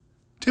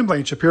Tim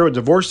Blaine Shapiro at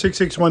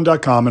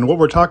Divorce661.com, and what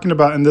we're talking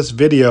about in this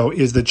video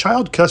is the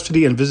Child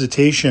Custody and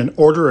Visitation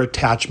Order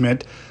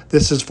Attachment.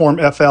 This is Form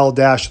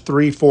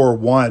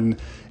FL-341,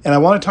 and I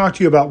want to talk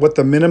to you about what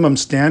the minimum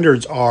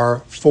standards are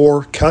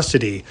for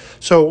custody.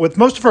 So with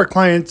most of our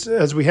clients,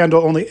 as we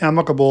handle only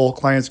amicable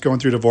clients going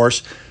through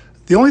divorce,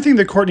 the only thing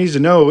the court needs to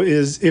know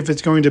is if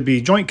it's going to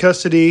be joint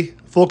custody,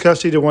 full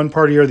custody to one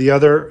party or the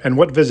other, and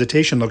what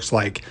visitation looks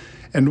like.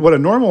 And what a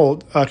normal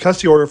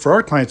custody order for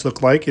our clients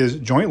look like is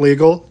joint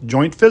legal,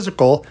 joint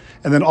physical,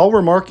 and then all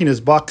we're marking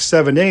is box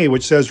 7A,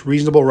 which says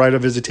reasonable right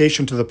of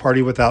visitation to the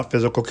party without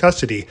physical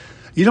custody.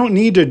 You don't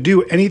need to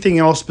do anything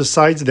else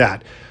besides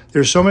that.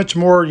 There's so much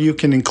more you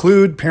can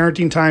include: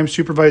 parenting time,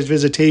 supervised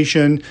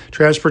visitation,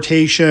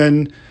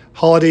 transportation,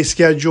 holiday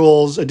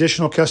schedules,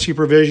 additional custody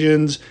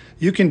provisions.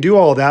 You can do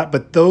all that,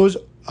 but those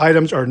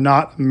items are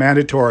not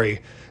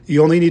mandatory.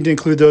 You only need to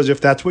include those if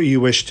that's what you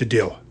wish to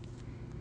do.